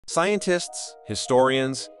Scientists,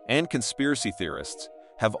 historians, and conspiracy theorists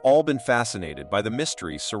have all been fascinated by the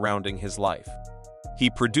mysteries surrounding his life. He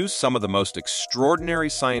produced some of the most extraordinary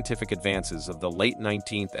scientific advances of the late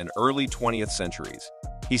 19th and early 20th centuries.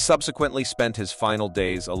 He subsequently spent his final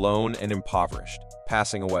days alone and impoverished,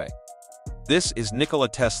 passing away. This is Nikola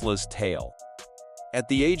Tesla's tale. At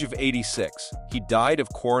the age of 86, he died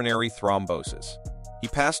of coronary thrombosis. He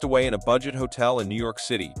passed away in a budget hotel in New York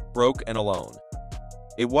City, broke and alone.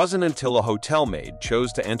 It wasn't until a hotel maid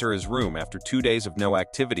chose to enter his room after 2 days of no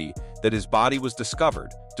activity that his body was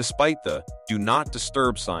discovered, despite the "Do Not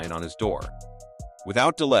Disturb" sign on his door.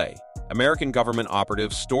 Without delay, American government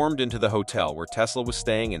operatives stormed into the hotel where Tesla was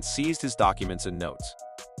staying and seized his documents and notes.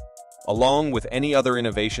 Along with any other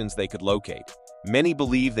innovations they could locate, many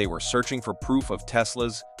believe they were searching for proof of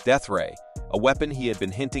Tesla's death ray, a weapon he had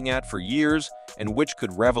been hinting at for years and which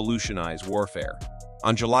could revolutionize warfare.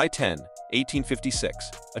 On July 10, 1856,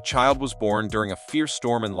 a child was born during a fierce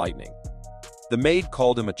storm and lightning. The maid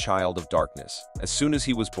called him a child of darkness as soon as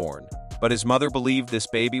he was born, but his mother believed this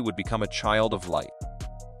baby would become a child of light.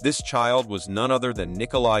 This child was none other than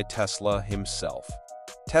Nikola Tesla himself.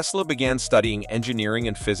 Tesla began studying engineering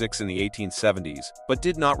and physics in the 1870s, but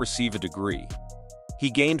did not receive a degree. He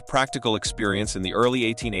gained practical experience in the early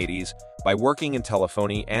 1880s by working in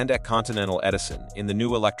telephony and at Continental Edison in the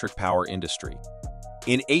new electric power industry.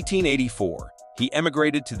 In 1884, he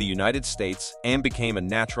emigrated to the United States and became a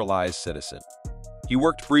naturalized citizen. He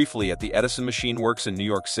worked briefly at the Edison Machine Works in New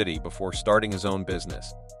York City before starting his own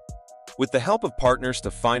business. With the help of partners to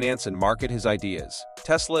finance and market his ideas,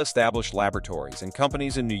 Tesla established laboratories and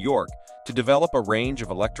companies in New York to develop a range of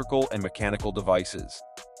electrical and mechanical devices.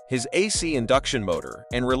 His AC induction motor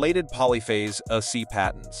and related polyphase AC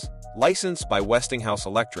patents, licensed by Westinghouse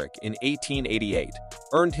Electric in 1888,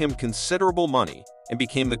 earned him considerable money and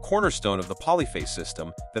became the cornerstone of the polyphase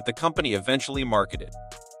system that the company eventually marketed.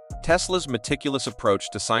 Tesla's meticulous approach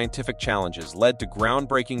to scientific challenges led to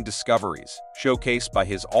groundbreaking discoveries, showcased by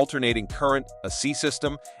his alternating current, AC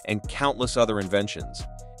system, and countless other inventions,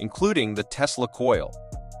 including the Tesla coil.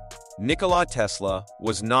 Nikola Tesla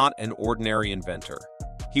was not an ordinary inventor.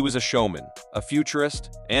 He was a showman, a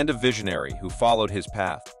futurist, and a visionary who followed his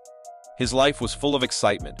path. His life was full of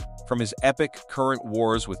excitement, from his epic current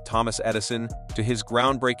wars with Thomas Edison to his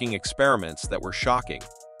groundbreaking experiments that were shocking.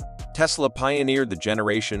 Tesla pioneered the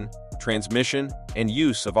generation, transmission, and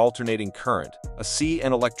use of alternating current, AC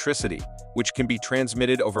and electricity, which can be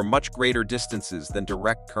transmitted over much greater distances than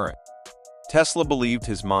direct current. Tesla believed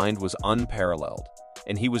his mind was unparalleled,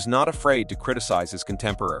 and he was not afraid to criticize his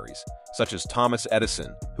contemporaries, such as Thomas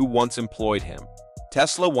Edison, who once employed him.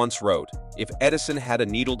 Tesla once wrote, "If Edison had a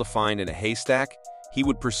needle to find in a haystack, he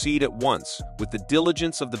would proceed at once, with the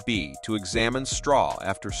diligence of the bee, to examine straw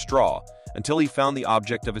after straw until he found the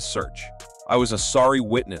object of his search. I was a sorry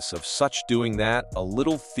witness of such doing that a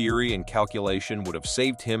little theory and calculation would have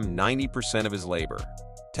saved him 90% of his labor."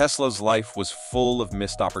 Tesla's life was full of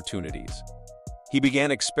missed opportunities. He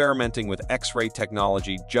began experimenting with X-ray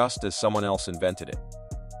technology just as someone else invented it.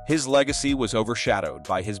 His legacy was overshadowed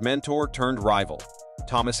by his mentor turned rival,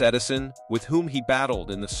 Thomas Edison, with whom he battled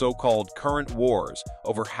in the so-called current wars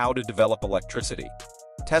over how to develop electricity.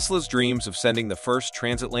 Tesla's dreams of sending the first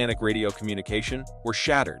transatlantic radio communication were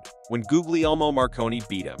shattered when Guglielmo Marconi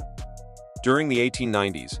beat him. During the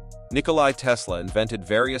 1890s, Nikola Tesla invented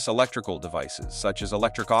various electrical devices such as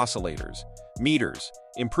electric oscillators, meters,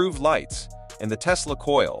 improved lights, and the Tesla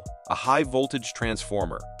coil, a high-voltage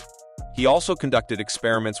transformer. He also conducted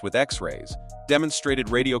experiments with X-rays, demonstrated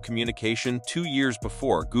radio communication 2 years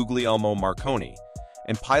before Guglielmo Marconi,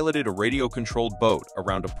 and piloted a radio-controlled boat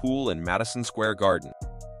around a pool in Madison Square Garden.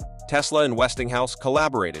 Tesla and Westinghouse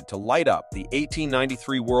collaborated to light up the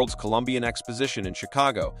 1893 World's Columbian Exposition in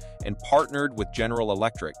Chicago and partnered with General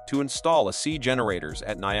Electric to install AC generators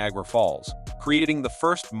at Niagara Falls, creating the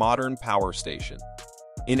first modern power station.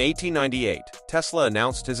 In 1898, Tesla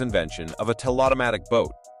announced his invention of a telautomatic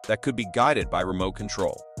boat that could be guided by remote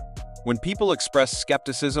control. When people expressed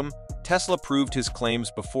skepticism, Tesla proved his claims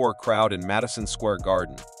before a crowd in Madison Square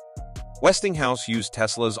Garden. Westinghouse used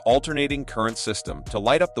Tesla's alternating current system to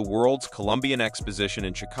light up the World's Columbian Exposition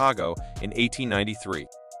in Chicago in 1893.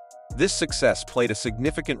 This success played a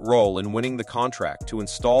significant role in winning the contract to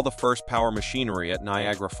install the first power machinery at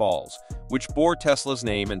Niagara Falls, which bore Tesla's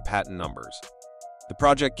name and patent numbers. The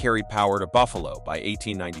project carried power to Buffalo by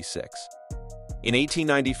 1896. In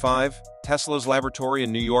 1895, Tesla's laboratory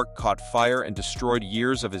in New York caught fire and destroyed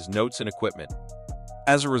years of his notes and equipment.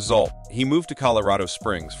 As a result, he moved to Colorado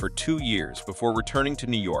Springs for 2 years before returning to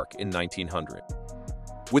New York in 1900.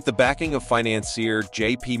 With the backing of financier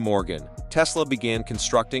J.P. Morgan, Tesla began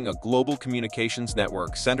constructing a global communications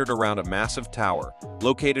network centered around a massive tower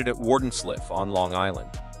located at Wardenslip on Long Island.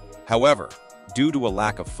 However, due to a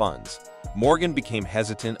lack of funds, Morgan became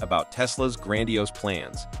hesitant about Tesla's grandiose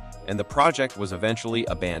plans, and the project was eventually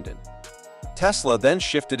abandoned. Tesla then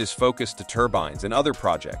shifted his focus to turbines and other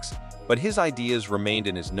projects, but his ideas remained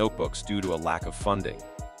in his notebooks due to a lack of funding.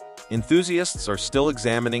 Enthusiasts are still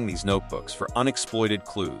examining these notebooks for unexploited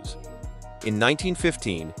clues. In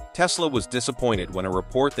 1915, Tesla was disappointed when a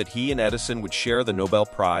report that he and Edison would share the Nobel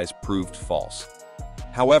Prize proved false.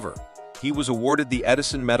 However, he was awarded the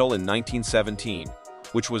Edison Medal in 1917,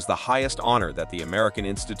 which was the highest honor that the American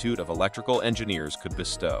Institute of Electrical Engineers could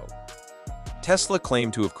bestow. Tesla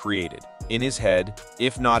claimed to have created, in his head,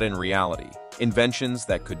 if not in reality, inventions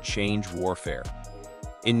that could change warfare.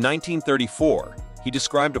 In 1934, he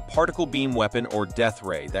described a particle beam weapon or death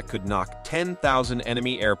ray that could knock 10,000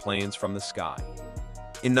 enemy airplanes from the sky.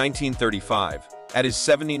 In 1935, at his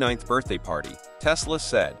 79th birthday party, Tesla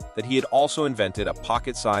said that he had also invented a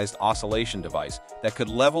pocket-sized oscillation device that could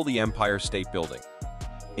level the Empire State Building.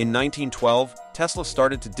 In 1912, Tesla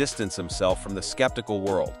started to distance himself from the skeptical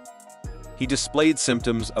world. He displayed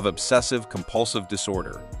symptoms of obsessive-compulsive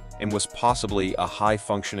disorder and was possibly a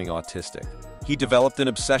high-functioning autistic. He developed an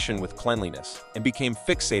obsession with cleanliness and became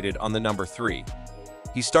fixated on the number 3.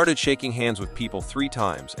 He started shaking hands with people 3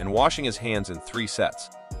 times and washing his hands in 3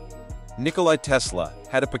 sets. Nikola Tesla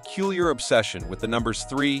had a peculiar obsession with the numbers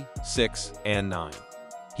 3, 6, and 9.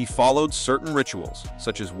 He followed certain rituals,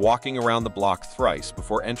 such as walking around the block thrice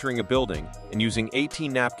before entering a building and using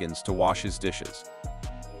 18 napkins to wash his dishes.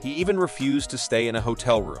 He even refused to stay in a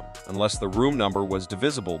hotel room unless the room number was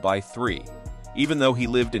divisible by 3, even though he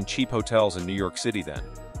lived in cheap hotels in New York City then.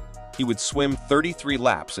 He would swim 33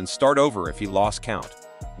 laps and start over if he lost count,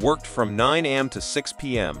 worked from 9 a.m. to 6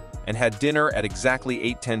 p.m., and had dinner at exactly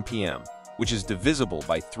 8:10 p.m., which is divisible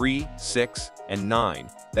by 3, 6, and 9,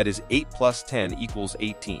 that is 8 plus 10 equals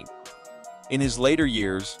 18. In his later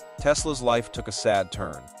years, Tesla's life took a sad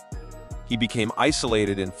turn. He became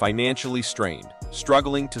isolated and financially strained,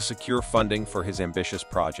 struggling to secure funding for his ambitious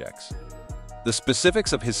projects. The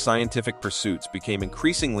specifics of his scientific pursuits became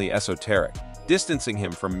increasingly esoteric, distancing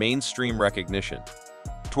him from mainstream recognition.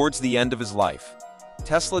 Towards the end of his life,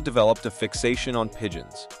 Tesla developed a fixation on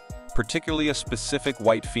pigeons, particularly a specific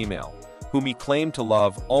white female, whom he claimed to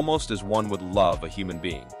love almost as one would love a human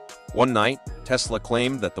being. One night, Tesla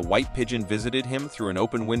claimed that the white pigeon visited him through an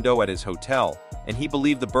open window at his hotel, and he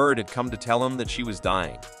believed the bird had come to tell him that she was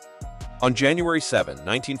dying. On January 7,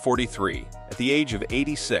 1943, at the age of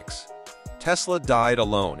 86, Tesla died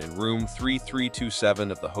alone in room 3327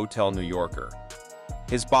 of the Hotel New Yorker.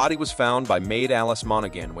 His body was found by maid Alice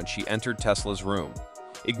Monaghan when she entered Tesla's room,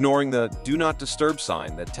 ignoring the "Do Not Disturb"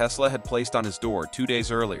 sign that Tesla had placed on his door 2 days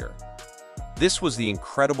earlier. This was the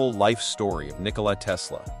incredible life story of Nikola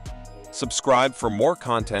Tesla. Subscribe for more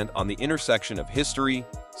content on the intersection of history,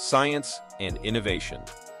 science, and innovation.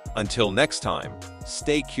 Until next time,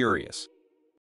 stay curious.